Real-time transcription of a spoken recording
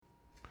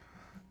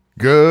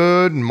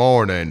Good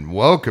morning.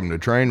 Welcome to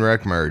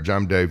Trainwreck Marriage.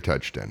 I'm Dave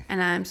Touchton.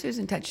 And I'm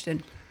Susan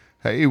Touchton.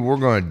 Hey, we're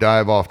going to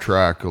dive off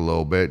track a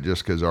little bit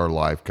just because our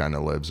life kind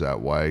of lives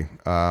that way.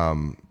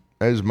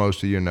 As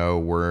most of you know,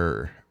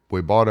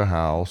 we bought a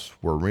house.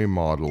 We're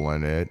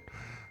remodeling it.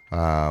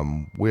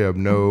 We have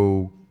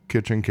no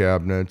kitchen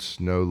cabinets,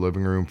 no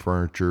living room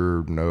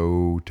furniture,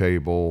 no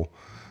table.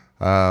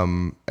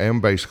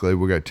 And basically,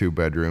 we got 2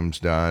 bedrooms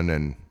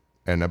done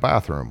and a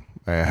bathroom.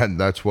 And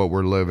that's what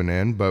we're living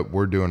in, but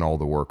we're doing all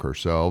the work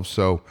ourselves.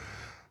 So,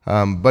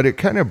 but it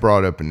kind of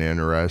brought up an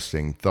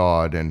interesting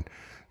thought. And,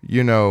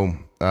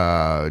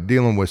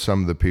 dealing with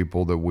some of the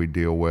people that we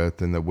deal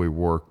with and that we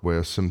work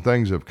with, some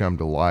things have come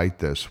to light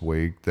this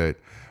week that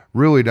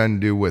really doesn't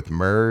do with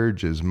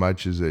marriage as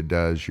much as it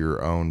does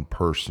your own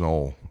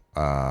personal,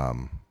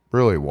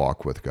 really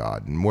walk with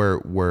God and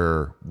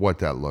what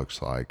that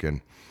looks like. And,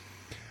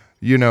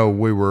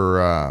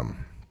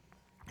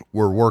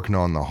 we're working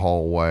on the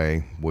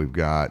hallway. We've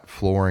got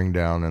flooring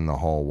down in the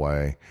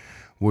hallway.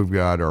 We've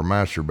got our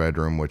master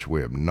bedroom, which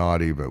we've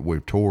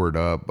tore it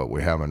up, but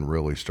we haven't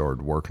really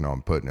started working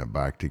on putting it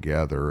back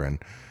together. And,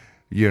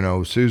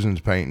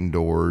 Susan's painting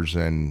doors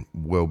and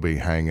we'll be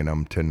hanging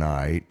them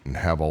tonight and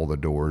have all the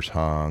doors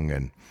hung.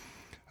 And,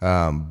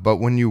 but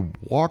when you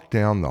walk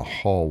down the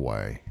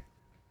hallway,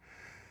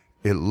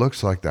 it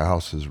looks like the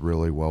house is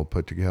really well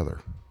put together.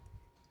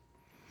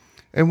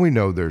 And we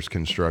know there's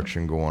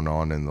construction going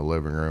on in the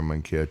living room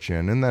and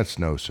kitchen, and that's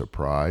no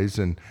surprise.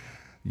 And,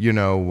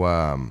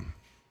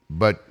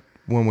 but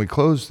when we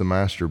close the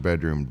master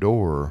bedroom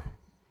door,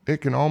 it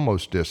can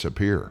almost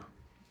disappear.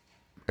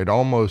 It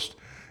almost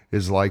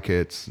is like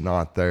it's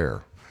not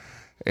there.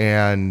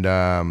 And,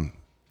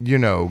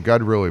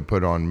 God really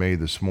put on me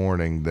this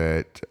morning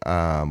that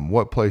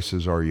what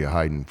places are you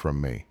hiding from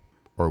me?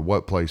 Or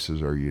what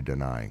places are you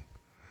denying?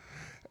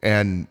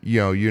 And,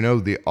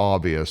 the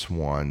obvious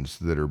ones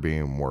that are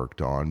being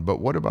worked on, but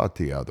what about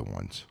the other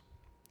ones?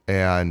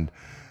 And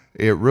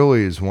it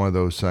really is one of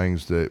those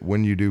things that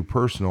when you do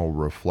personal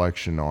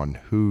reflection on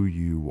who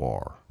you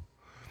are,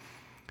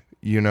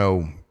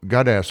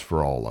 God asks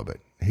for all of it.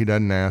 He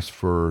doesn't ask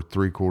for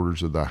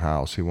 3/4 of the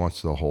house. He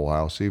wants the whole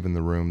house, even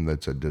the room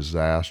that's a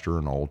disaster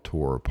and all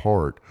tore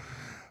apart.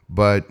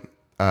 But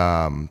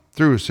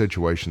through a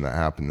situation that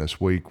happened this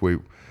week, we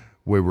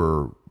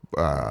were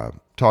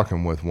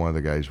talking with one of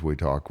the guys we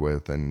talk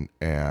with, and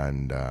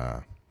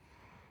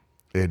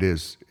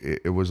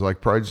it was like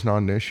pride's not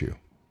an issue.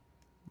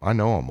 I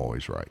know I'm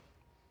always right,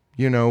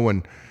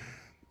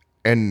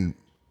 and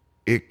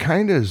it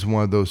kind of is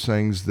one of those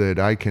things that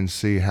I can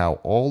see how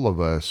all of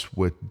us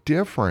with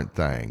different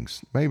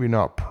things, maybe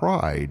not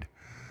pride,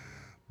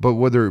 but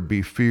whether it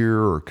be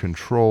fear or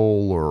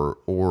control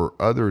or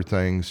other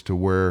things, to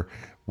where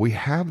we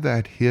have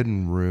that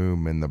hidden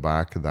room in the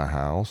back of the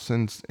house.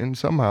 And in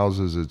some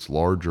houses it's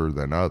larger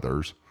than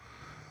others.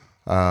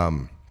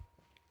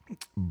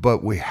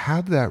 But we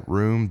have that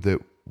room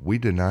that we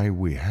deny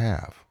we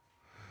have.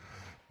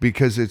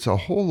 Because it's a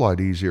whole lot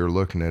easier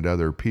looking at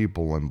other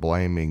people and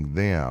blaming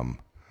them,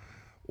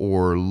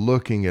 or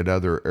looking at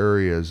other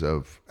areas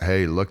of,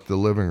 hey, look at the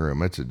living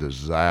room. It's a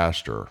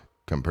disaster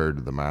compared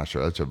to the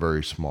master. That's a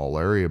very small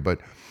area. But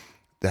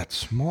that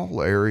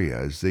small area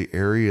is the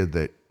area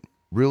that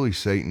really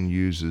Satan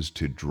uses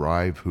to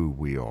drive who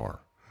we are.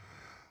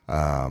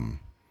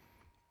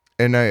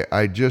 And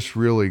I just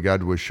really,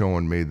 God was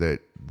showing me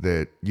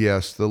that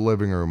yes, the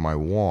living room I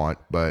want,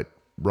 but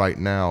right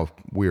now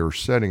we are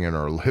sitting in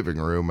our living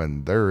room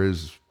and there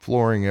is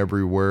flooring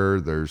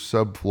everywhere. There's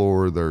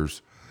subfloor.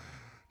 There's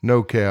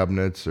no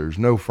cabinets. There's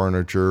no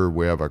furniture.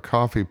 We have a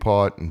coffee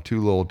pot and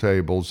 2 little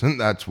tables, and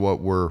that's what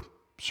we're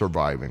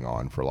surviving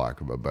on, for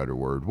lack of a better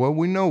word. Well,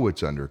 we know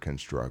it's under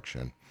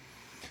construction,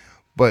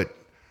 but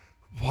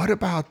what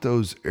about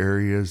those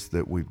areas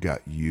that we've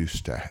got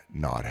used to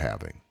not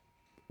having,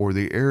 or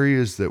the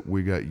areas that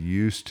we got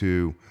used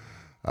to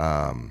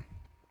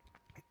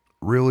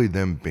really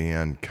them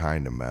being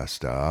kind of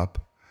messed up,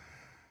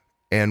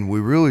 and we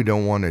really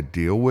don't want to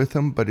deal with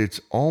them, but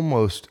it's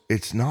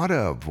not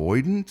an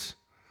avoidance.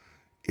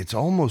 It's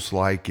almost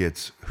like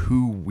it's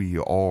who we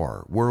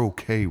are. We're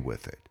okay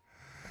with it.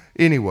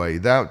 Anyway,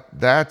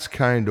 that's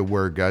kind of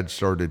where God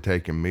started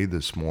taking me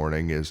this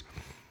morning is,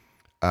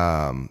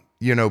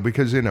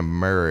 because in a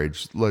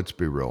marriage, let's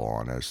be real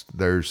honest,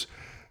 there's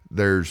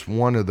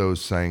one of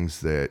those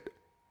things that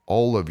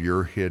all of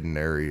your hidden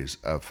areas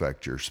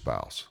affect your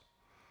spouse.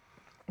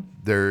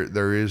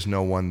 There is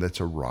no one that's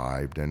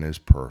arrived and is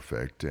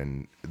perfect,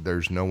 and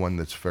there's no one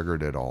that's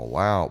figured it all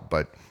out,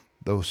 but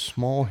those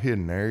small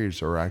hidden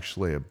areas are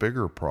actually a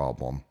bigger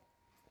problem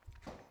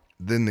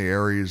than the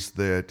areas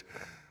that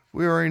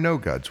we already know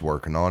God's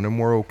working on and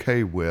we're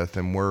okay with,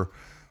 and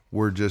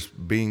we're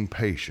just being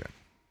patient.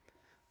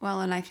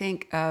 Well, and I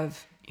think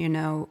of,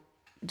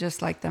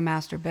 just like the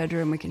master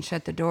bedroom, we can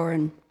shut the door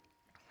and,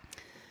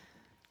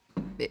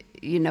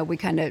 we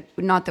kind of,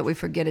 not that we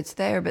forget it's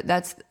there, but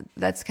that's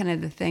kind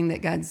of the thing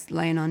that God's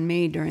laying on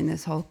me during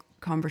this whole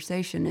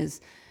conversation is,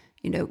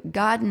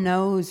 God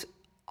knows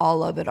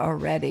all of it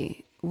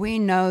already. we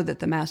know that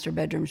the master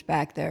bedroom's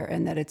back there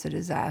and that it's a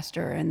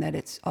disaster and that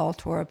it's all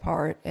tore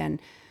apart. And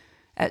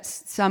at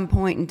some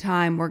point in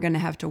time, we're going to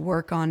have to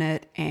work on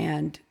it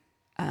and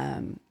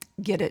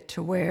get it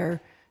to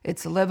where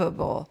it's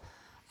livable.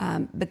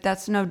 But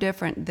that's no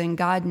different than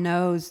God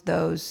knows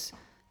those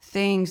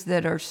things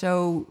that are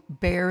so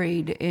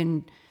buried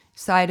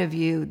inside of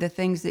you, the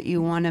things that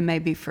you want to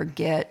maybe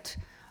forget,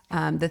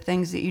 the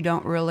things that you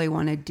don't really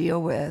want to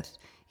deal with.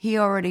 He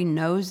already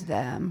knows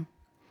them.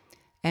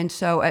 And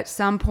so at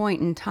some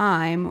point in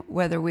time,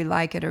 whether we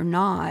like it or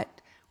not,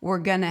 we're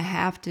going to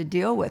have to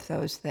deal with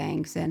those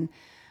things. And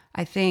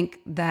I think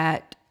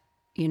that,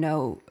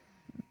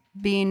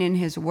 being in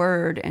his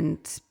word and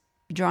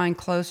drawing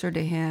closer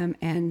to him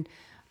and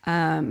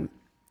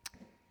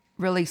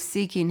really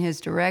seeking his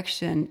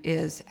direction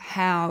is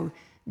how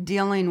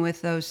dealing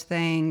with those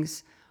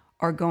things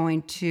are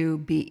going to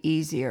be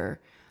easier.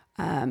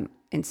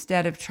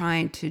 Instead of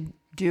trying to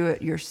do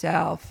it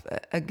yourself.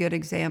 A good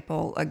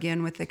example,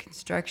 again, with the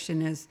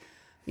construction is,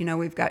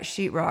 we've got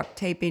sheetrock,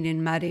 taping,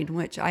 and mudding,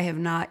 which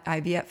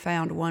I've yet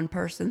found one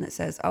person that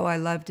says, oh, I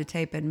love to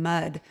tape and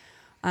mud.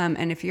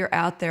 And if you're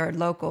out there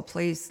local,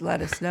 please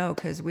let us know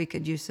because we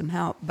could use some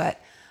help.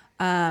 But,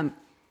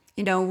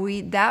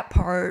 that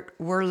part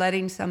we're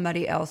letting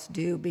somebody else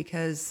do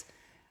because,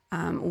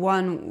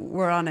 one,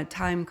 we're on a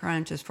time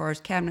crunch as far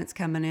as cabinets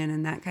coming in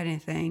and that kind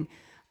of thing.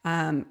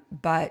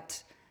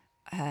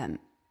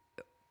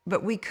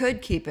 But we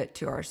could keep it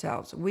to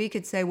ourselves. We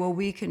could say, well,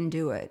 we can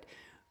do it.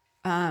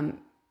 And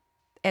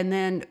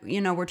then,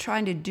 we're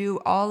trying to do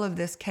all of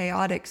this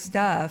chaotic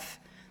stuff,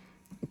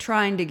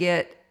 trying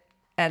to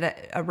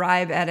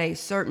arrive at a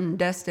certain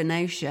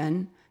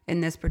destination,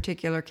 in this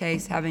particular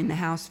case, having the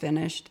house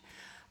finished.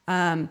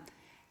 And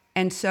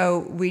so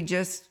we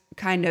just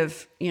kind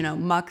of,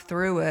 muck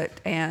through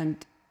it.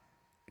 And,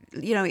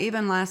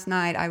 even last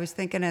night, I was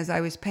thinking as I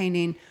was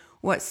painting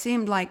what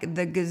seemed like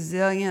the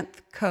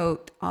gazillionth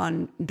coat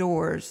on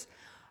doors,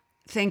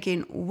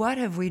 thinking, what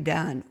have we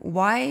done?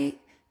 Why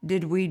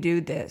did we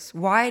do this?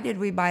 Why did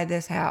we buy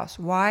this house?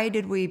 Why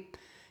did we,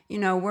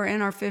 we're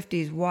in our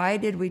 50s. Why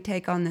did we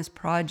take on this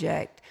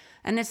project?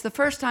 And it's the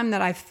first time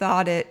that I've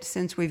thought it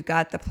since we've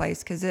got the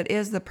place, because it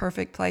is the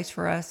perfect place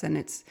for us and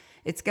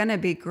it's going to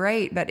be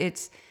great. But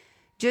it's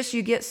just,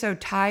 you get so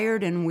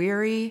tired and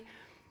weary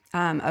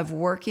of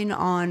working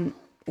on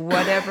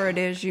whatever it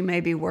is you may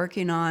be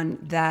working on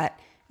that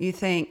you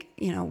think,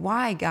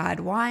 why, God,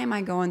 why am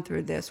I going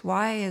through this?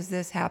 Why is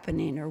this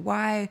happening? Or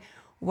why,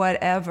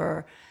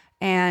 whatever.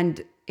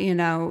 And,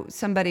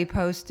 somebody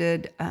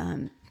posted,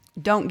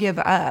 don't give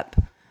up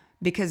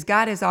because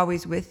God is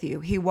always with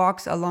you. He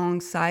walks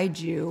alongside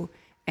you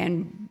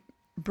and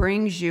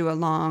brings you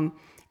along.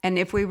 And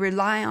if we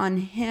rely on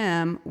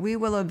him, we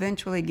will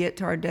eventually get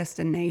to our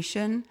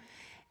destination.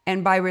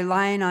 And by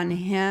relying on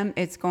him,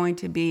 it's going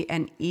to be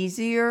an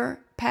easier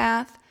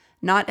path,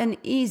 not an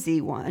easy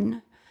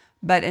one,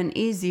 but an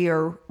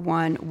easier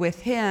one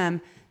with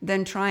him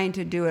than trying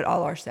to do it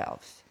all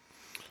ourselves.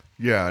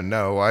 Yeah,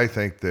 no, I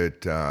think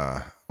that,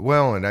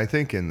 and I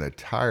think in the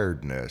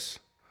tiredness,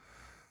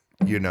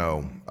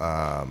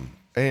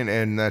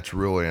 and that's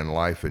really in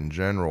life in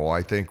general,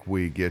 I think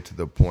we get to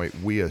the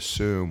point we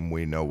assume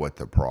we know what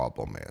the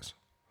problem is.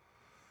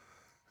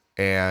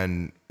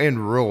 And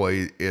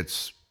really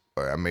it's,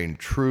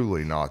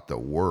 truly not the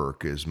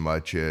work as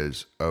much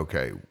as,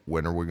 okay,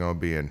 when are we going to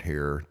be in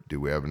here?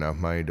 Do we have enough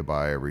money to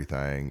buy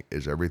everything?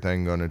 Is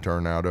everything going to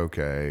turn out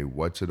okay?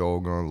 What's it all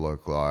going to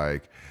look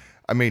like?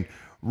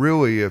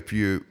 Really, if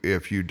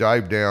you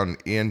dive down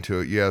into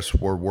it, yes,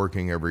 we're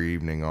working every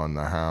evening on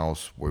the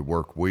house. We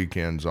work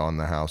weekends on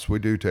the house. We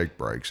do take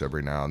breaks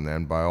every now and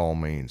then, by all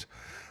means.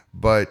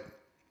 But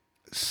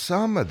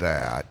some of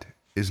that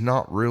is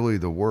not really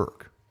the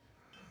work.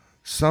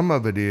 Some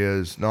of it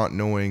is not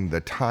knowing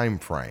the time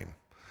frame.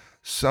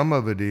 Some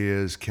of it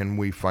is, can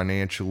we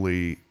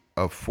financially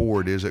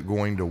afford? Is it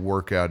going to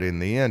work out in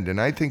the end?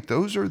 And I think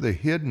those are the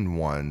hidden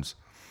ones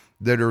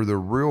that are the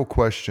real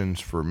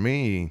questions for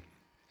me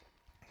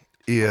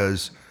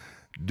is,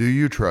 do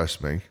you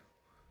trust me?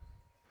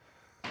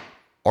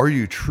 Are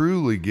you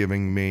truly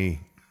giving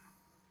me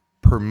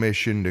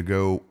permission to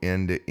go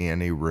into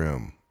any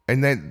room?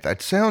 And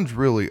that sounds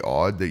really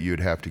odd that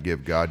you'd have to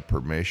give God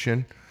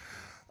permission.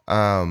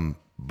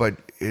 But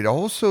it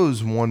also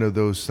is one of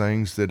those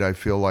things that I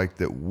feel like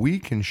that we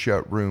can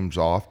shut rooms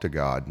off to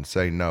God and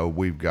say, no,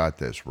 we've got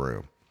this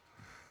room.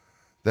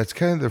 That's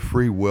kind of the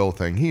free will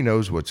thing. He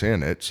knows what's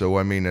in it. So,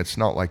 it's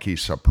not like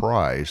he's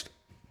surprised.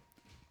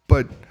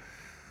 But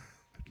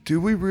do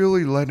we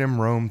really let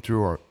him roam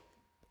through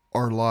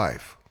our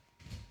life?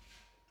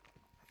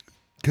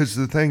 Because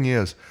the thing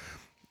is,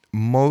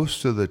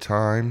 most of the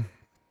time,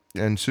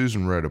 and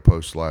Susan read a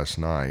post last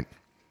night,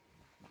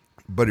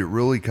 but it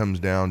really comes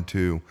down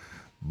to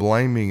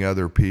blaming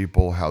other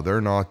people, how they're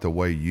not the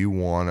way you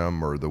want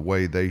them or the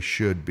way they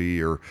should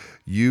be, or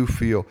you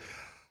feel.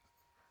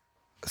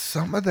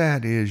 Some of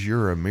that is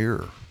you're a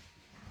mirror.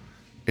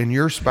 And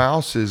your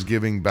spouse is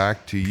giving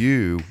back to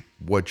you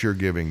what you're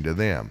giving to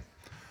them.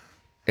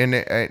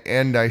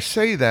 And I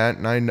say that,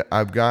 and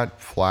I've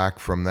got flack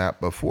from that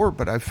before,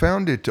 but I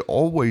found it to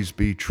always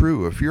be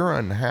true. If you're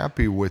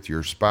unhappy with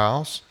your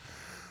spouse,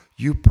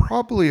 you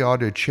probably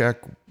ought to check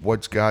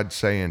what's God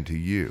saying to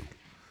you.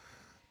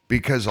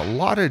 Because a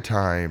lot of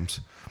times,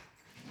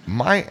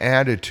 my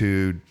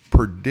attitude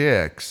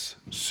predicts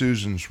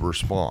Susan's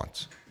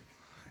response.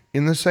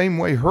 In the same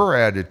way, her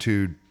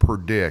attitude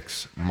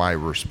predicts my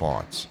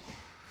response.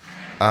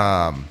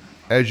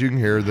 As you can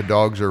hear, the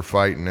dogs are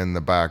fighting in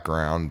the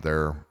background.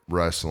 They're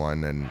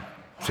wrestling, and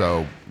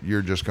so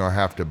you're just going to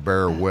have to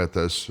bear with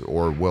us,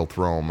 or we'll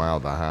throw them out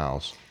of the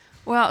house.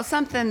 Well,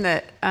 something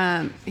that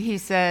he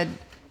said,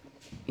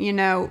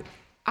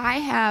 I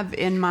have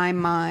in my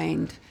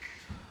mind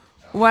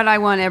what I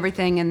want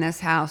everything in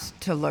this house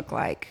to look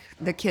like.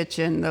 The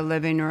kitchen, the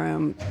living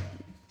room,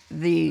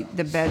 the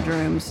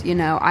bedrooms.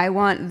 I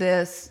want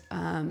this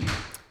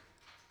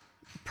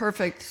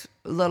perfect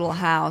little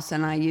house,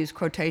 and I use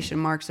quotation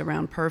marks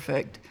around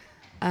perfect.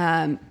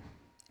 And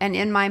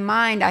in my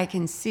mind, I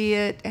can see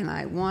it and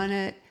I want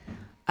it.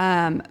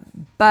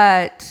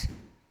 But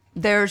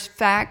there's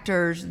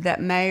factors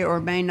that may or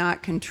may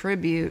not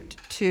contribute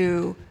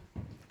to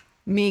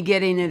me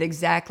getting it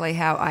exactly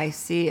how I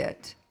see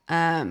it.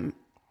 And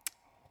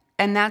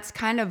that's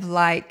kind of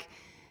like,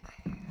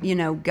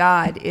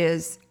 God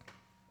is,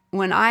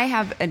 when I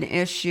have an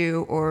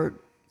issue, or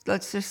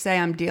let's just say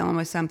I'm dealing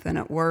with something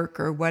at work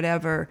or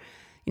whatever,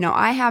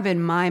 I have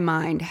in my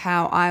mind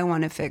how I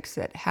want to fix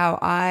it, how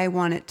I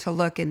want it to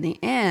look in the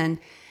end.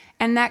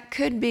 And that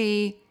could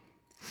be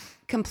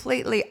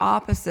completely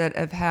opposite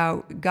of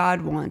how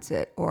God wants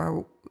it,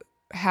 or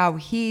how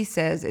he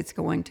says it's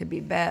going to be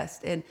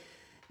best. And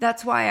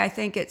that's why I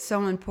think it's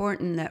so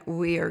important that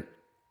we are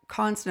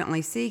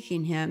constantly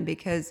seeking him,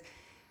 because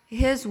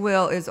his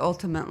will is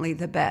ultimately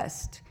the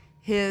best.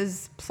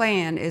 His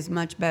plan is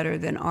much better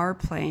than our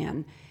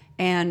plan.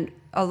 And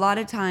a lot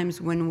of times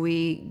when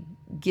we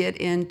get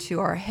into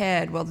our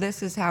head, well,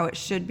 this is how it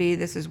should be,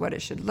 this is what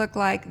it should look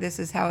like, this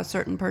is how a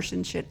certain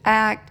person should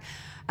act,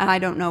 and I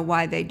don't know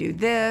why they do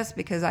this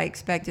because I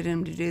expected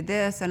him to do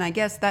this. And I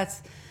guess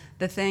that's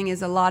the thing,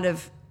 is a lot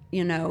of,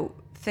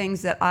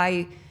 things that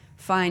I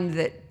find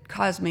that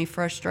cause me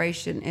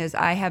frustration is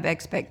I have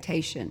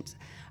expectations.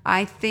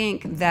 I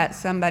think that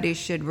somebody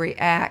should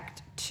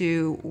react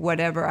to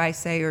whatever I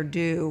say or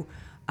do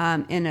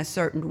in a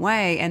certain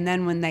way. And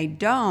then when they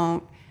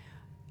don't,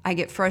 I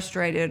get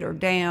frustrated or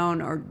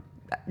down or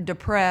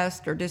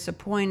depressed or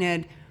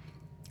disappointed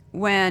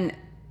when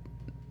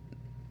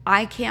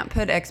I can't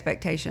put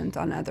expectations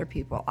on other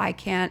people. I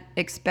can't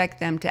expect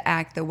them to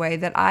act the way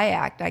that I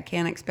act. I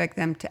can't expect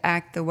them to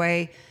act the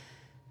way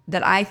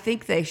that I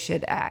think they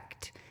should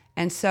act.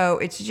 And so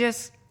it's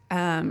just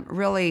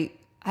really,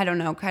 I don't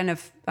know,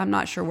 I'm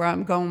not sure where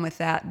I'm going with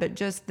that, but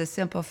just the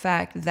simple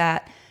fact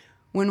that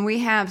when we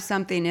have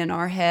something in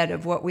our head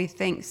of what we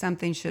think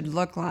something should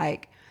look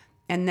like,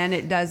 and then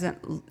it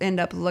doesn't end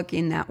up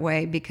looking that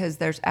way because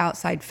there's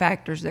outside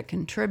factors that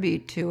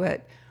contribute to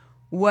it,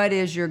 what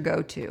is your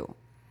go-to?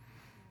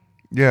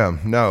 Yeah,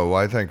 no,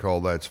 I think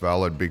all that's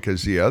valid,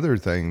 because the other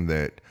thing,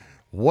 that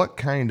what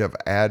kind of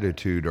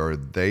attitude are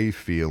they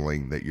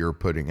feeling that you're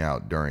putting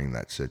out during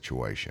that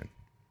situation?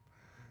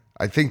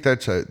 I think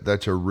that's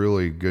a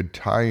really good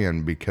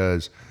tie-in,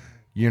 because,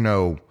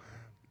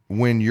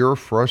 when you're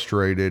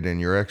frustrated and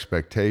your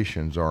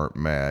expectations aren't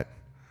met,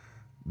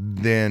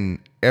 then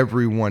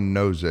everyone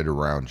knows it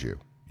around you.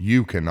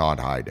 You cannot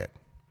hide it.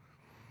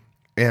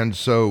 And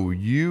so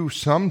you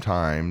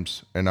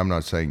sometimes, and I'm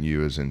not saying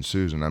you as in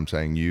Susan, I'm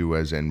saying you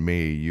as in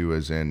me, you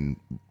as in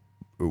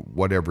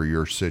whatever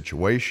your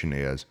situation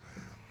is,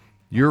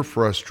 you're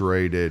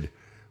frustrated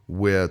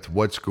with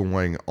what's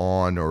going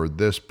on, or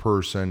this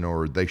person,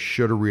 or they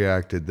should have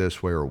reacted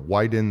this way, or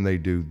why didn't they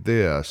do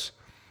this,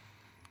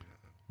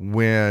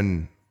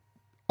 when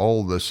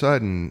all of a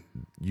sudden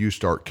you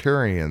start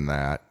carrying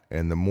that,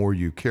 and the more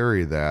you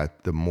carry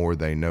that, the more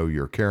they know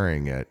you're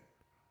carrying it,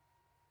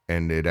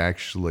 and it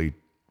actually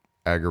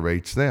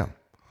aggravates them.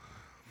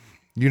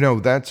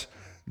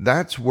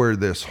 That's where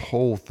this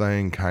whole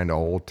thing kind of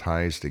all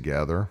ties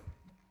together.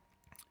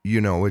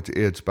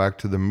 It's back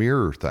to the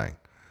mirror thing.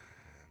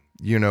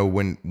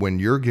 When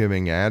you're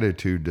giving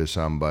attitude to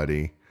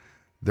somebody,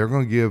 they're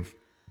going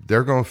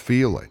to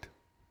feel it.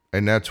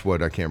 And that's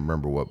what, I can't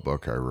remember what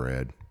book I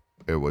read.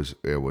 It was,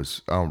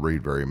 I don't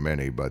read very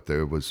many, but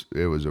it was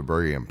a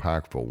very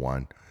impactful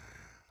one.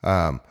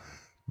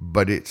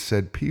 But it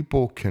said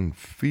people can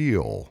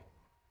feel,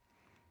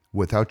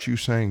 without you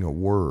saying a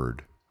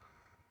word,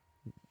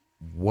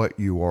 what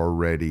you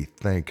already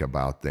think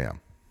about them.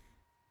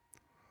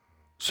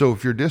 So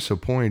if you're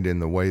disappointed in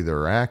the way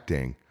they're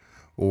acting,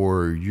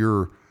 or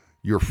you're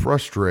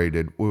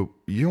frustrated, well,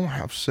 you don't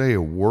have to say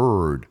a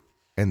word,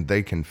 and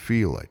they can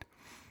feel it.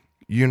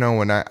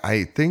 And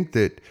I think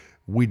that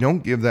we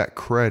don't give that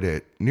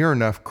near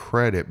enough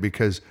credit,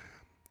 because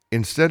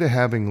instead of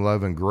having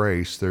love and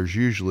grace, there's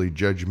usually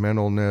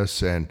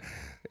judgmentalness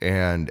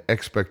and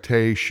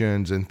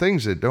expectations and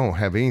things that don't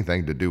have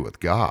anything to do with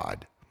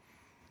God.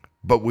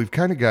 But we've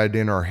kind of got it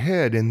in our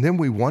head, and then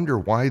we wonder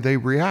why they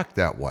react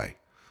that way.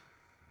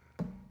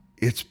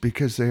 It's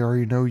because they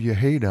already know you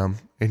hate them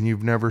and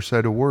you've never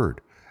said a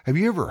word. Have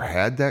you ever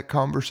had that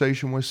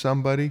conversation with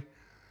somebody?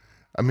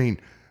 I mean,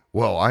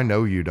 well, I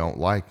know you don't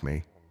like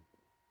me.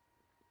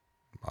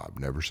 I've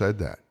never said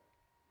that.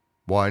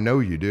 Well, I know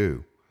you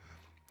do.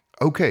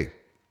 Okay,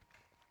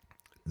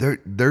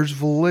 there's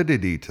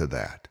validity to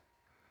that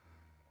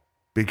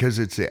because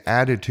it's the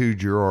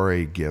attitude you're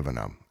already giving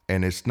them,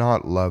 and it's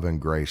not love and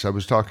grace. I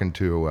was talking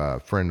to a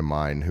friend of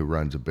mine who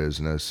runs a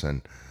business,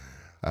 and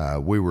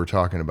we were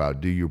talking about,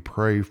 do you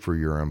pray for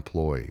your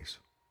employees?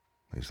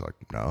 He's like,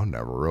 no,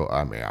 never really.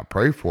 I mean, I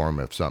pray for them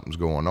if something's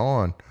going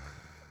on,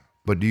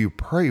 but do you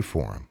pray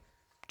for them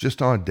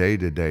just on a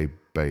day-to-day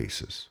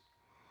basis?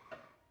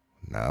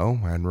 No,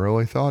 I hadn't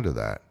really thought of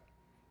that.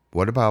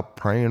 What about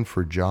praying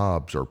for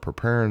jobs or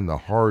preparing the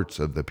hearts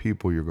of the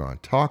people you're going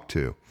to talk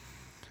to?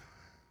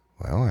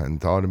 Well, I hadn't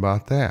thought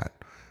about that.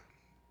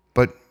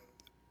 But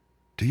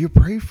do you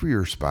pray for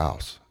your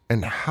spouse?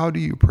 And how do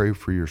you pray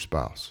for your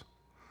spouse?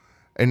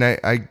 And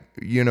I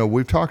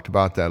we've talked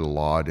about that a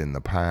lot in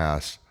the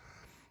past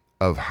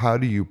of how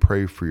do you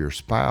pray for your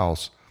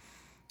spouse?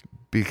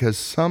 Because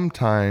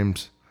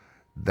sometimes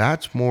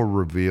that's more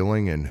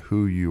revealing in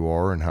who you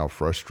are and how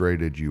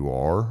frustrated you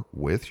are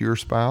with your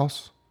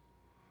spouse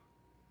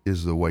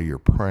is the way you're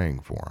praying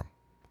for them.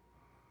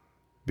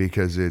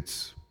 Because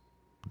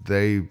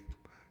they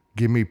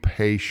give me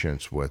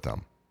patience with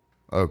them.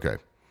 Okay.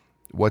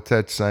 What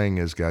that's saying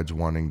is God's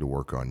wanting to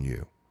work on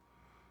you.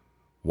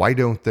 Why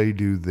don't they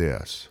do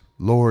this?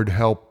 Lord,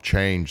 help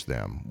change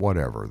them.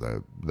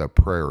 Whatever the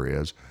prayer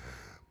is.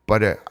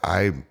 But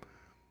I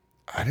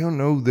don't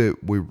know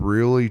that we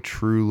really,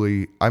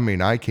 truly,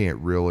 I can't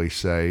really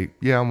say,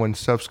 yeah, when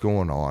stuff's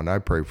going on, I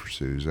pray for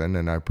Susan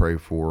and I pray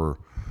for,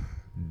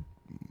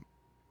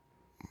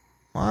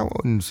 I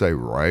wouldn't say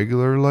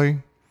regularly,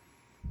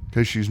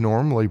 because she's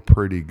normally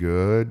pretty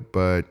good,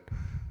 but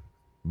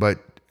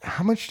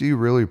how much do you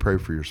really pray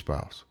for your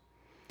spouse?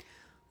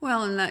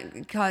 Well, and that,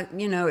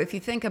 if you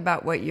think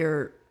about what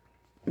your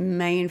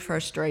main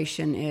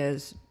frustration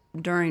is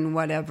during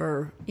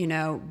whatever,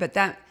 but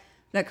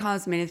that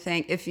caused me to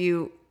think if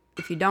you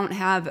don't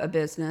have a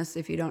business,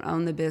 if you don't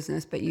own the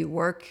business, but you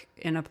work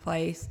in a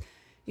place,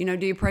 do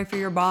you pray for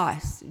your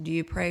boss? Do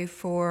you pray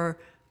for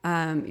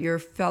your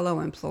fellow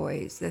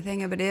employees? The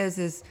thing of it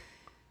is,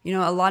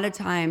 a lot of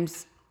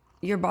times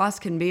your boss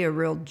can be a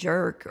real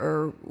jerk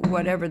or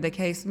whatever the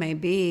case may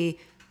be,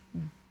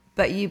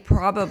 but you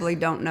probably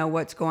don't know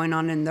what's going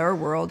on in their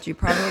world. You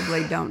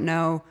probably don't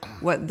know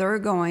what they're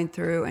going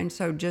through. And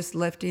so just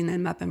lifting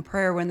them up in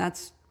prayer when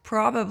that's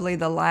probably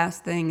the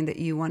last thing that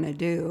you want to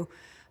do.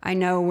 I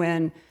know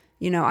when,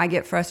 I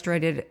get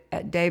frustrated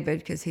at David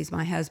because he's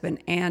my husband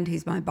and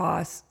he's my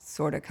boss,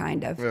 sort of,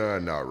 kind of.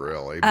 Not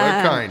really,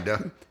 but kind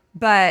of.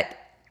 But,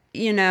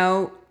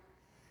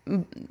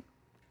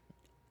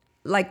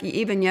 like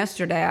even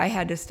yesterday, I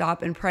had to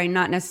stop and pray,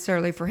 not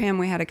necessarily for him.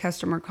 We had a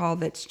customer call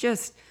that's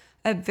just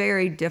a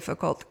very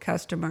difficult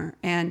customer,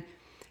 and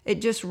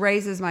it just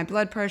raises my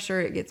blood pressure.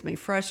 It gets me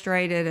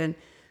frustrated. And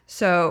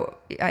so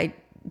I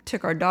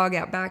took our dog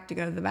out back to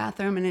go to the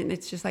bathroom, and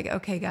it's just like,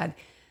 okay, God,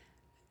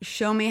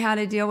 show me how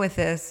to deal with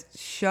this.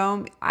 Show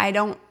me. I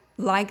don't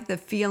like the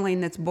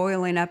feeling that's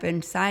boiling up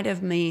inside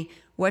of me.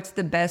 What's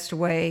the best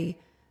way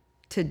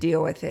to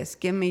deal with this?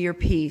 Give me your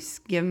peace.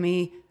 Give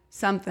me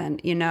something,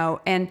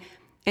 and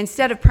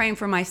instead of praying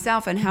for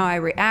myself and how I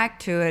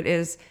react to it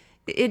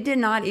it did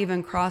not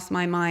even cross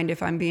my mind,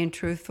 if I'm being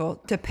truthful,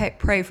 to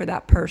pray for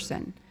that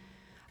person.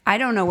 I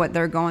don't know what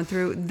they're going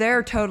through.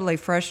 They're totally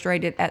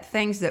frustrated at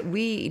things that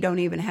we don't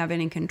even have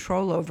any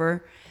control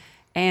over.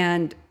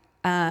 And,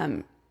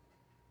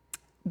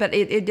 but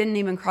it didn't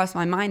even cross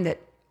my mind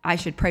that I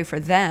should pray for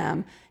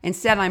them.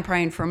 Instead, I'm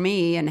praying for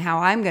me and how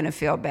I'm going to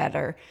feel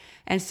better.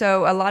 And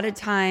so a lot of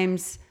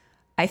times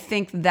I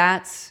think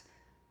that's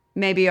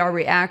maybe our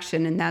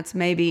reaction, and that's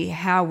maybe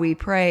how we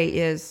pray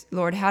is,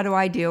 Lord, how do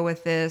I deal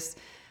with this?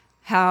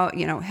 How,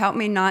 help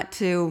me not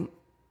to,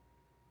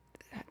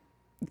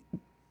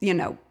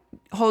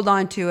 hold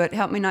on to it.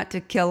 Help me not to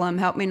kill them.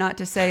 Help me not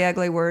to say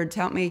ugly words.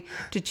 Help me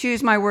to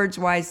choose my words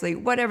wisely,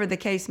 whatever the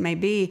case may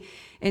be,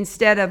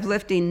 instead of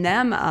lifting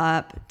them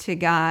up to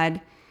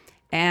God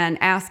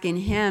and asking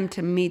Him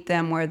to meet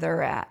them where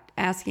they're at,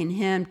 asking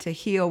Him to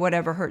heal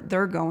whatever hurt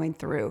they're going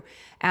through,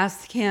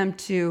 ask Him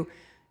to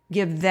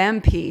give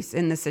them peace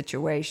in the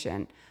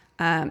situation.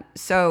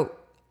 So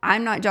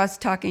I'm not just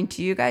talking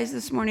to you guys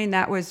this morning.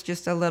 That was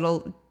just a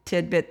little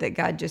tidbit that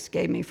God just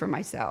gave me for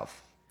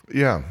myself.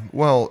 Yeah.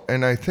 Well,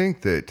 and I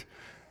think that,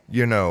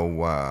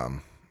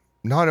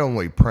 not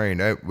only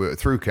praying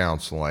through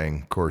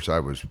counseling, of course,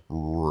 I was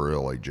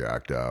really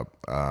jacked up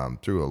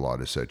through a lot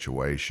of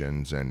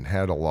situations and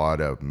had a lot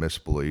of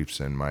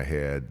misbeliefs in my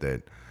head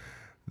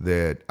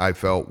that I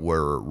felt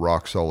were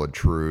rock solid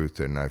truth,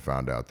 and I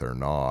found out they're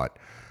not.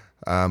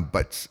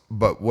 But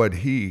what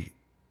the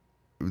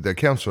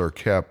counselor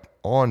kept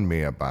on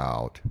me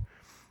about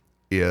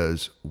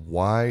is,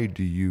 why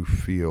do you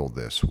feel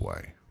this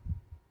way?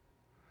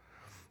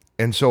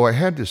 And so I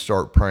had to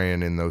start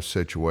praying in those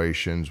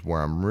situations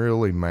where I'm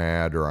really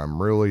mad or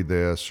I'm really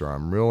this or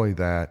I'm really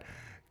that.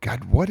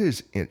 God, what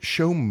is it?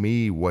 Show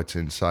me what's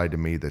inside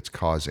of me that's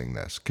causing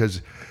this.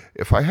 Because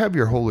if I have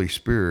your Holy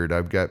Spirit,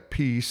 I've got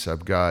peace,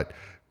 I've got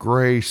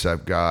grace,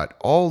 I've got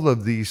all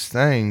of these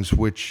things,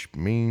 which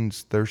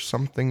means there's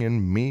something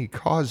in me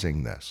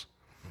causing this.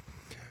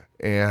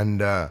 And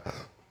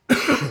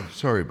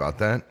sorry about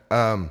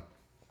that.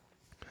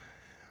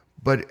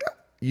 But,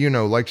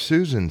 like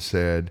Susan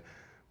said,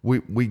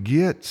 we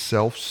get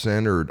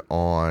self-centered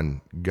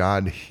on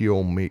God,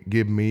 heal me,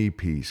 give me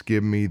peace,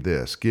 give me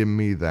this, give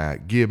me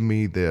that, give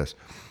me this.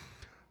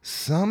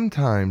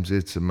 Sometimes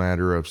it's a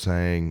matter of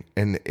saying,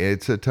 and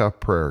it's a tough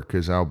prayer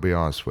because I'll be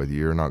honest with you,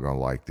 you're not going to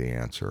like the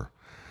answer.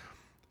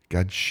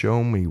 God,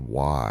 show me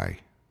why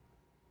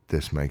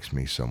this makes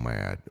me so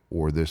mad,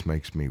 or this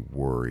makes me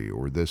worry,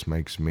 or this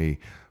makes me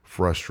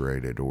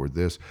frustrated, or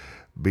this,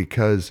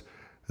 because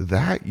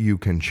that you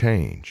can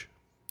change.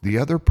 The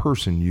other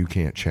person you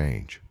can't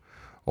change.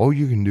 All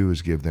you can do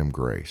is give them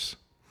grace.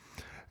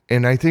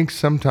 And I think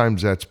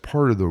sometimes that's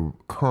part of the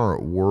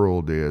current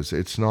world is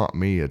it's not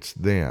me, it's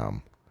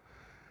them.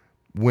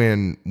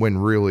 When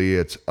really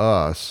it's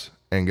us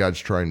and God's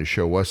trying to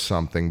show us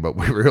something, but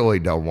we really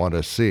don't want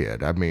to see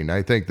it. I mean,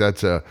 I think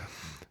that's a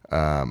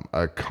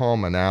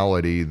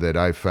commonality that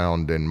I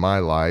found in my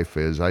life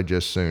is I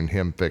just soon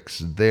him fix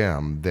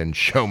them than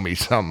show me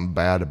something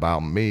bad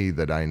about me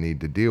that I need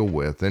to deal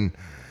with. And,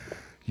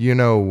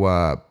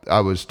 I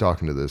was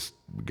talking to this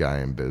guy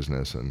in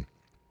business and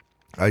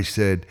I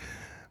said,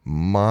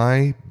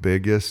 my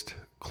biggest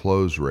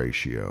close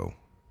ratio,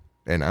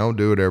 and I don't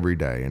do it every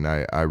day, and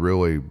I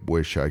really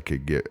wish I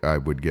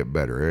would get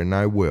better, and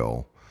I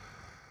will,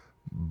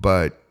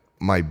 but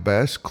my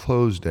best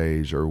close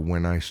days are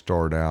when I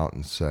start out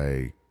and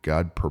say,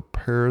 God,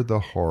 prepare the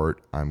heart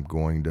I'm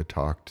going to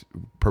talk to,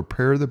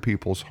 prepare the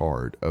people's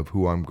heart of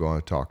who I'm going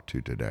to talk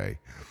to today,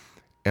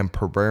 and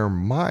prepare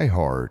my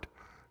heart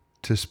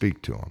to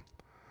speak to them.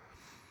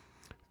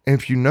 And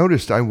if you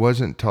noticed, I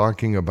wasn't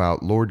talking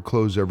about, Lord,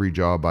 close every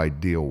job I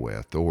deal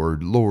with, or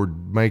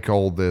Lord, make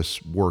all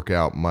this work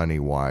out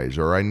money-wise,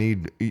 or I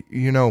need,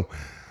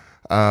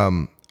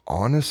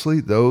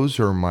 honestly, those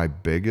are my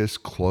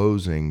biggest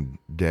closing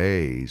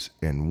days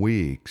and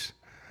weeks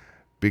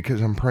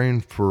because I'm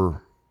praying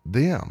for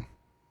them.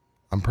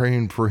 I'm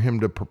praying for him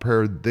to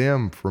prepare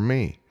them for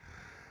me.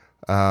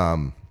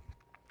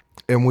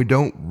 And we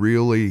don't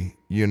really,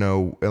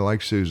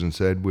 like Susan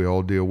said, we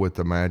all deal with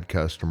a mad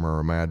customer,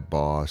 a mad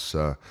boss,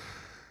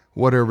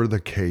 whatever the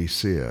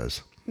case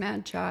is.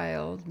 Mad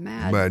child,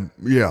 mad. But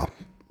yeah,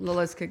 The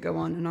list could go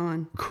on and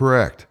on.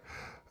 correct.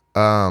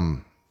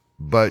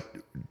 But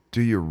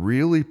do you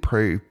really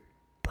pray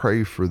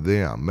for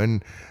them?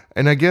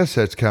 And I guess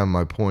that's kind of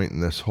my point in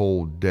this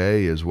whole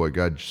day is what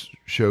God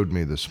showed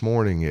me this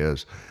morning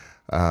is,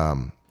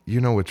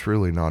 it's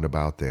really not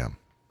about them.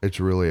 It's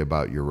really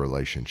about your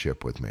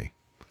relationship with me.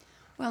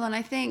 Well, and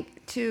I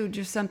think, too,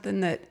 just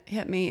something that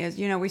hit me is,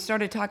 we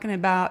started talking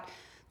about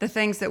the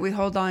things that we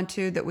hold on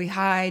to, that we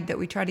hide, that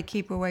we try to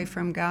keep away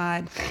from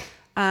God.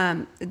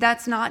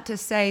 That's not to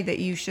say that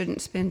you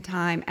shouldn't spend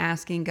time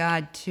asking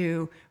God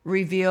to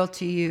reveal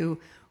to you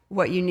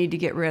what you need to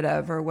get rid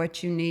of or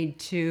what you need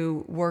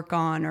to work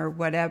on or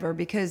whatever.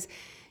 Because,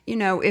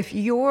 if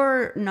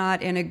you're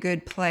not in a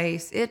good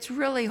place, it's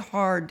really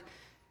hard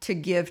to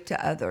give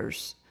to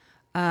others.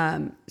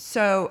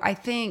 So I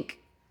think,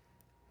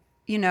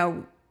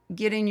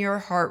 getting your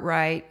heart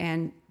right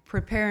and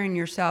preparing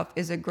yourself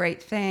is a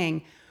great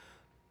thing,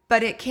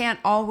 but it can't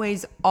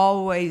always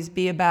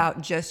be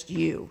about just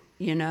you.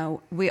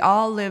 We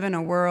all live in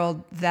a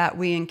world that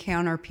we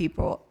encounter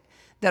people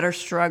that are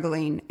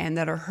struggling and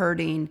that are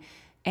hurting,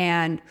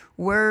 and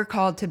we're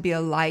called to be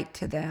a light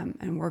to them,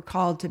 and we're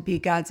called to be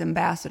God's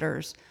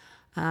ambassadors.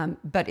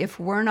 But if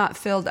we're not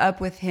filled up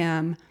with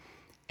him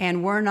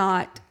and we're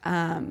not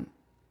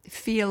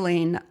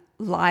feeling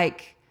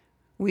like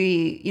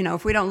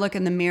if we don't look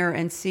in the mirror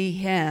and see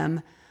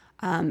him,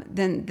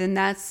 then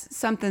that's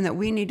something that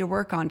we need to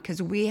work on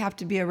because we have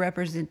to be a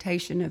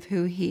representation of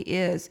who he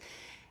is.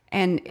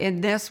 And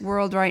in this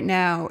world right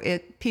now,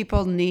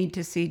 people need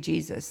to see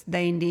Jesus.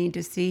 They need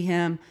to see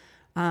him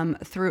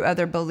through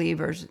other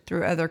believers,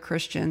 through other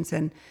Christians.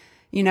 And,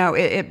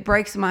 it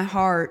breaks my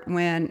heart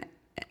when,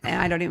 and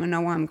I don't even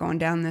know why I'm going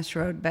down this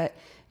road, but,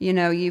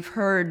 you've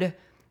heard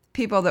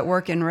people that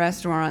work in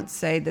restaurants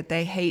say that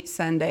they hate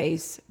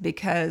Sundays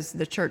because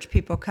the church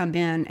people come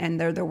in and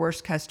they're the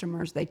worst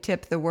customers. They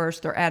tip the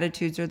worst. Their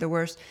attitudes are the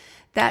worst.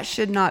 That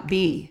should not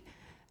be.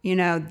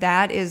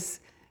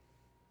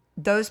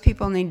 Those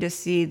people need to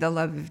see the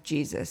love of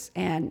Jesus,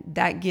 and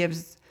that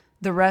gives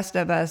the rest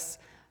of us,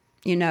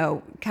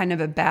 kind of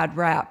a bad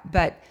rap.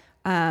 But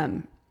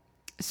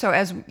so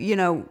as,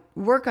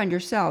 work on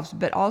yourselves,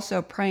 but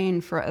also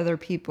praying for other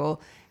people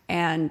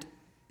and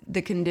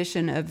the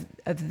condition of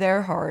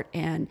their heart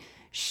and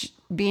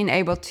being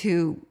able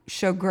to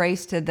show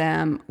grace to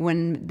them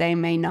when they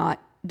may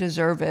not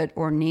deserve it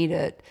or need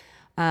it.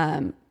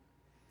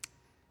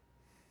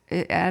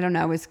 I don't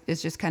know,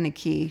 it's just kind of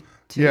key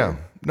to. Yeah.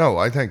 No,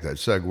 I think that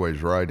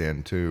segues right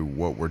into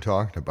what we're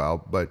talking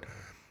about. But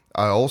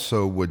I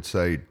also would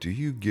say, do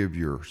you give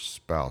your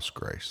spouse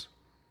grace?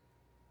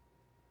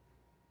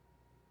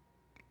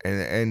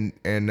 And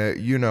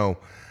you know,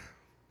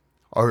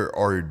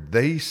 are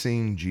they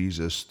seeing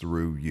Jesus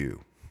through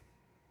you?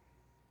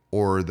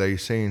 Or are they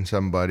seeing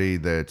somebody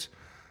that's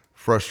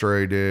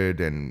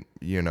frustrated and,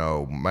 you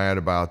know, mad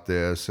about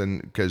this?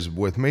 And because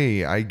with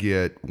me, I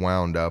get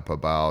wound up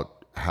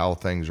about how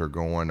things are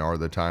going, are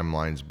the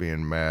timelines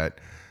being met,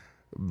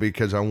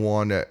 because I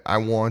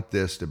want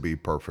this to be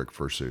perfect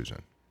for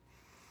Susan.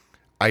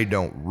 I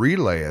don't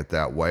relay it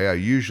that way. I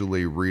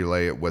usually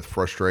relay it with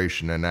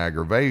frustration and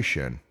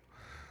aggravation.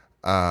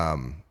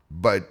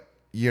 But,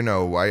 you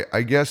know,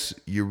 I guess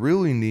you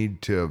really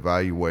need to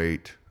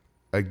evaluate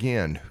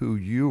again who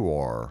you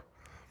are.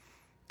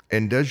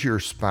 And does your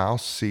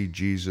spouse see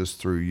Jesus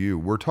through you?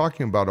 We're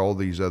talking about all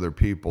these other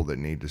people that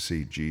need to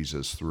see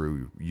Jesus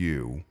through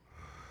you.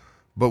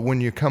 But when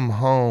you come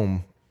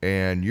home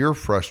and you're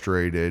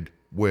frustrated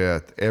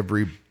with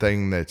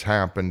everything that's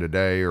happened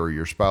today, or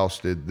your spouse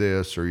did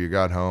this, or you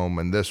got home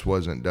and this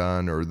wasn't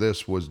done, or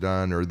this was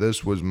done, or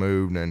this was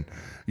moved, and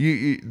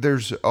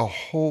there's a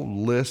whole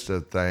list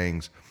of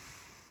things.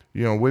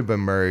 You know, we've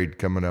been married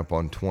coming up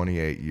on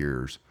 28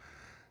 years,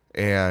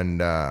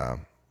 and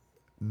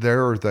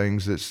there are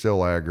things that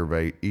still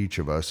aggravate each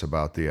of us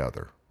about the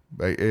other.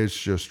 It's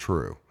just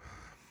true.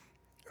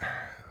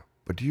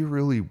 But do you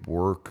really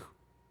work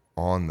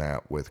on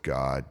that with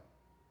God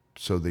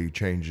so that He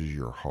changes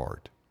your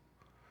heart?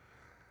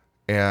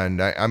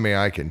 And I mean,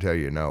 I can tell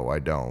you, no, I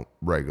don't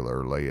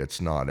regularly. It's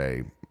not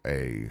a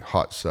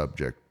hot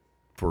subject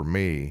for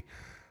me,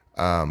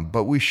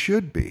 but we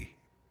should be.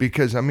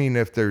 Because, I mean,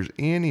 if there's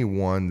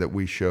anyone that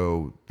we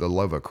show the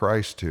love of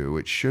Christ to,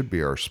 it should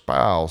be our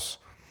spouse.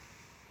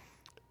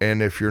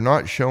 And if you're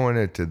not showing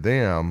it to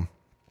them,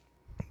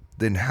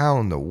 then how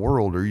in the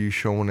world are you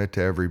showing it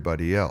to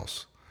everybody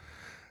else?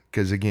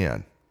 Because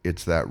again,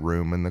 it's that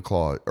room in the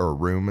closet or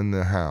room in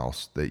the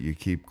house that you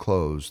keep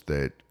closed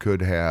that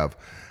could have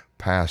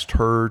past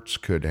hurts,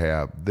 could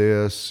have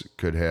this,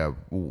 could have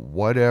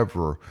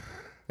whatever.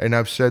 And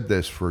I've said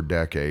this for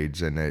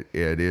decades, and it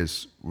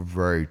is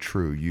very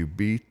true. You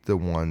beat the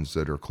ones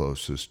that are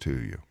closest to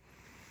you.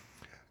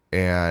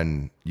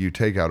 And you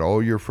take out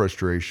all your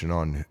frustration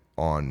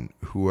on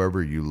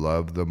whoever you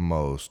love the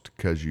most,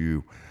 because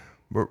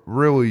but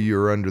really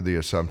you're under the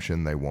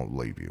assumption they won't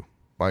leave you.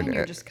 And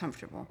you're just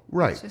comfortable.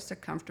 Right. It's just a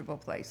comfortable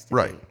place to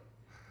Right. be.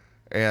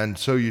 And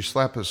so you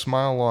slap a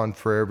smile on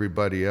for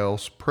everybody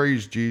else,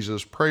 praise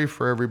Jesus, pray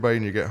for everybody,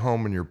 and you get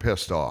home and you're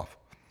pissed off.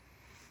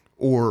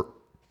 Or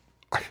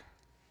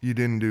you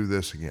didn't do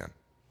this again.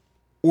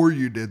 Or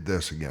you did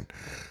this again.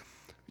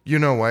 You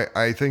know,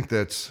 I think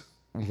that's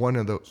one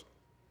of those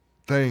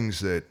things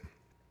that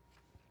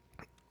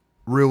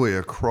really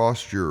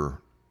across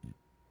your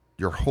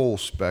whole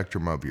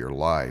spectrum of your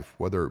life,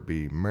 whether it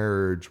be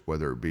marriage,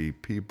 whether it be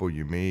people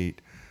you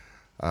meet,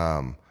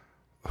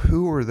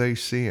 who are they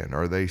seeing?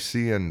 Are they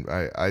seeing?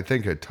 I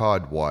think of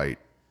Todd White.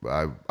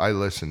 I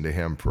listened to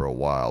him for a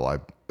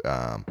while.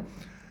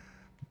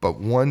 But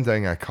one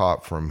thing I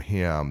caught from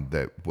him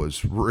that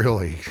was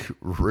really,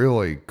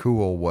 really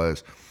cool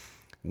was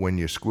when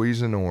you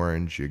squeeze an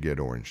orange, you get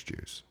orange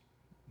juice.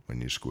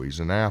 When you squeeze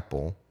an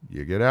apple,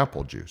 you get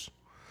apple juice.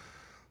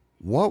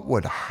 What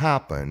would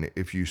happen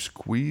if you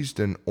squeezed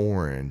an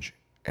orange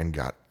and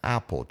got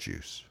apple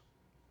juice?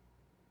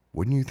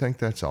 Wouldn't you think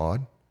that's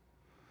odd?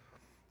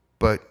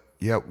 But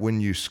yet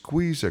when you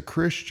squeeze a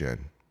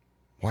Christian,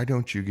 why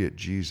don't you get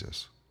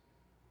Jesus?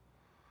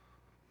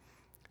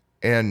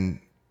 And,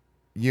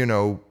 you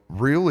know,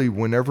 really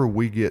whenever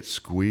we get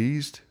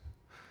squeezed,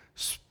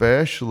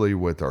 especially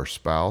with our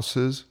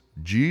spouses,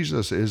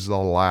 Jesus is the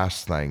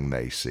last thing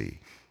they see.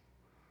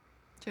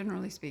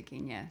 Generally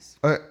speaking, yes.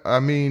 I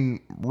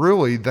mean,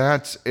 really,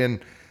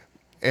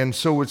 and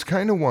so it's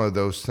kind of one of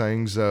those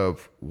things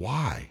of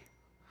why,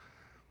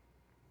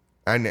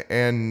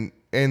 and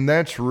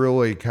that's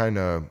really kind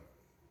of,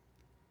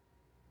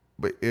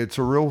 but it's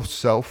a real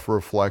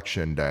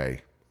self-reflection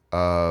day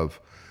of,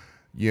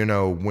 you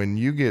know, when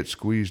you get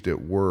squeezed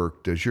at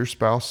work, does your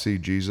spouse see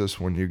Jesus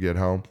when you get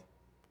home?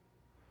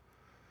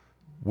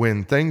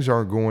 When things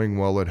aren't going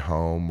well at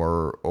home,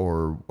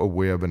 or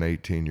we have an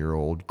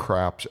 18-year-old,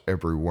 craps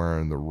everywhere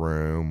in the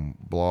room,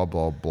 blah,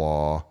 blah,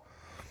 blah.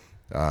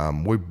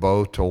 We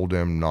both told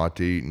him not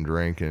to eat and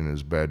drink in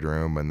his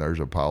bedroom, and there's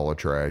a pile of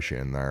trash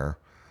in there.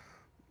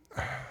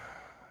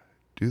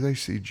 Do they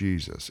see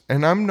Jesus?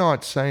 And I'm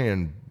not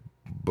saying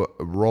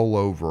roll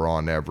over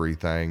on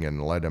everything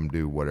and let them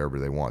do whatever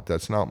they want.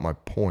 That's not my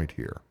point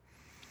here.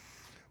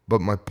 But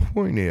my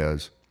point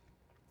is,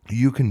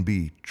 you can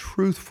be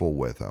truthful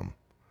with them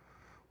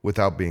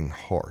without being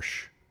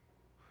harsh.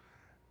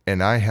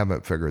 And I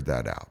haven't figured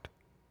that out.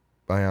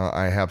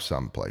 I have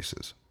some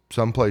places.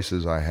 Some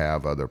places I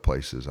have, other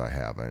places I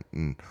haven't.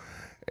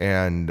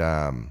 And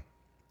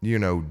you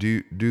know,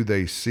 do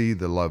they see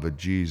the love of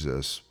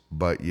Jesus,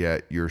 but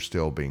yet you're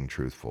still being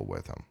truthful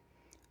with them?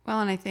 Well,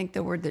 and I think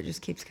the word that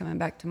just keeps coming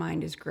back to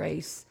mind is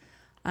grace.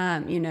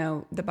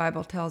 The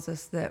Bible tells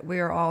us that we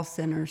are all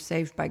sinners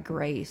saved by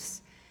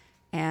grace,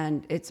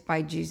 and it's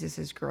by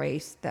Jesus'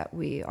 grace that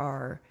we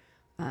are,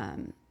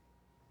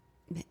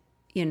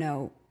 you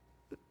know,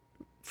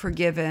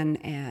 forgiven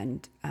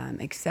and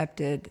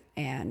accepted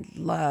and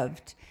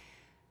loved.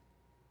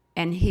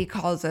 And he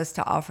calls us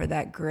to offer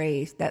that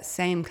grace, that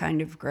same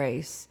kind of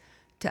grace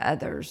to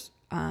others,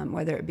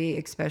 whether it be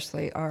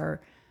especially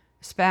our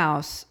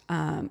spouse,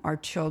 our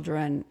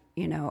children.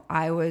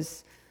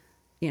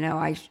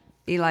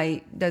 Eli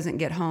doesn't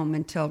get home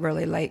until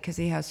really late because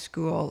he has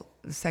school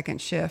the second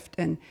shift.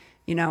 And,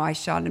 I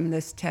shot him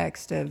this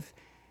text of,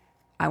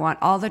 I want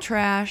all the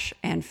trash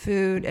and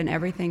food and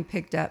everything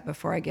picked up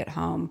before I get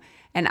home.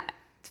 And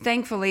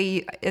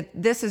thankfully,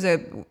 this is a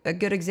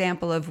good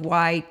example of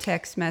why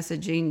text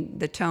messaging,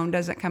 the tone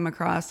doesn't come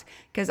across,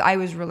 because I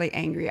was really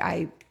angry.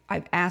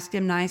 I've asked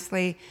him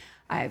nicely.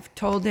 I've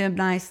told him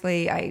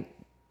nicely. I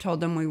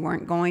told him we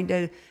weren't going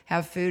to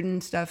have food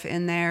and stuff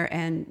in there,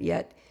 and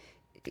yet,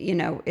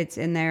 it's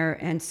in there.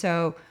 And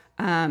so,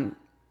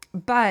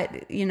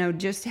 but,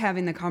 just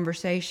having the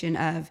conversation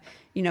of,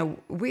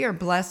 we are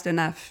blessed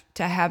enough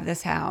to have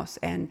this house,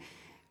 and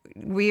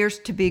we are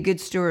to be good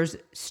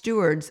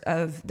stewards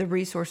of the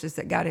resources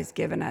that God has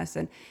given us.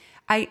 And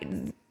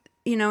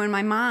in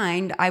my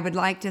mind, I would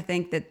like to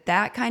think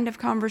that kind of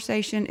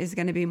conversation is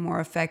going to be more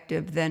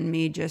effective than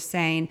me just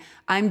saying,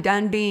 I'm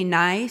done being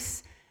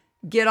nice,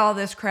 get all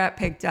this crap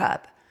picked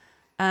up.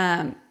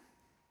 Now,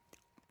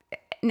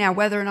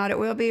 whether or not it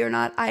will be or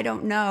not, I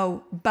don't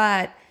know.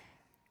 But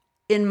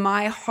in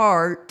my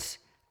heart,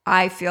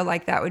 I feel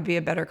like that would be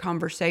a better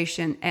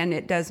conversation, and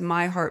it does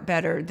my heart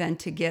better than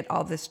to get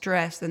all the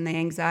stress and the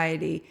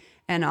anxiety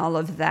and all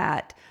of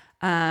that.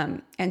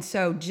 And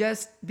so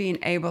just being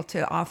able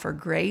to offer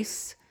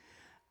grace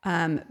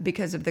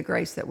because of the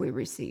grace that we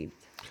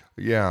received.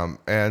 Yeah,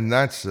 and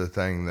that's the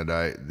thing that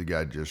the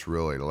guy just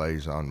really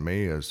lays on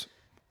me is,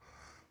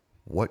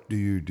 what do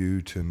you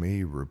do to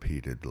me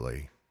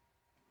repeatedly?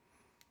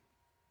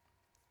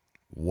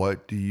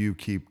 What do you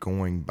keep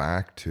going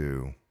back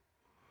to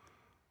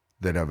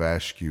that I've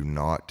asked you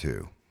not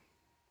to?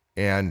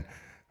 And,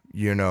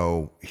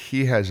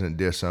 he hasn't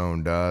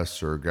disowned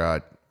us or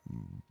got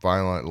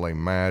violently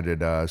mad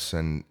at us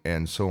and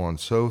so on and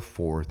so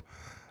forth.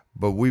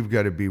 But we've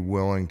got to be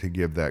willing to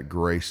give that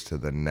grace to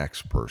the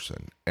next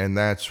person. And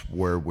that's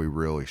where we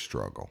really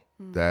struggle.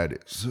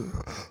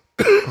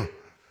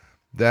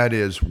 That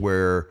is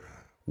where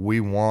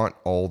we want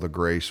all the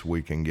grace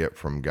we can get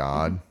from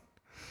God,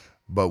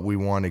 but we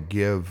want to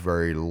give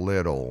very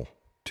little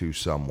to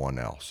someone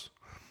else.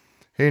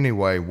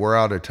 Anyway, we're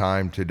out of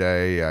time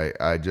today.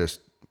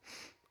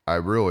 I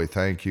really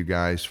thank you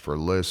guys for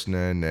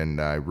listening,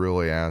 and I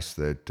really ask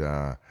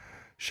that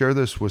share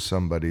this with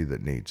somebody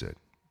that needs it,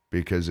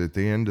 because at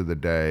the end of the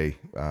day,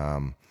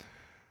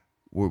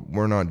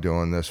 we're not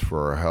doing this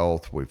for our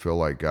health. We feel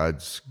like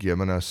God's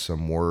given us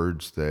some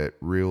words that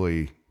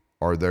really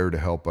are there to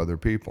help other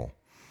people,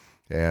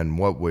 and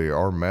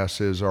our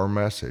mess is our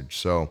message.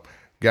 So,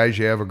 guys,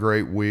 you have a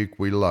great week.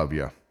 We love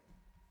you.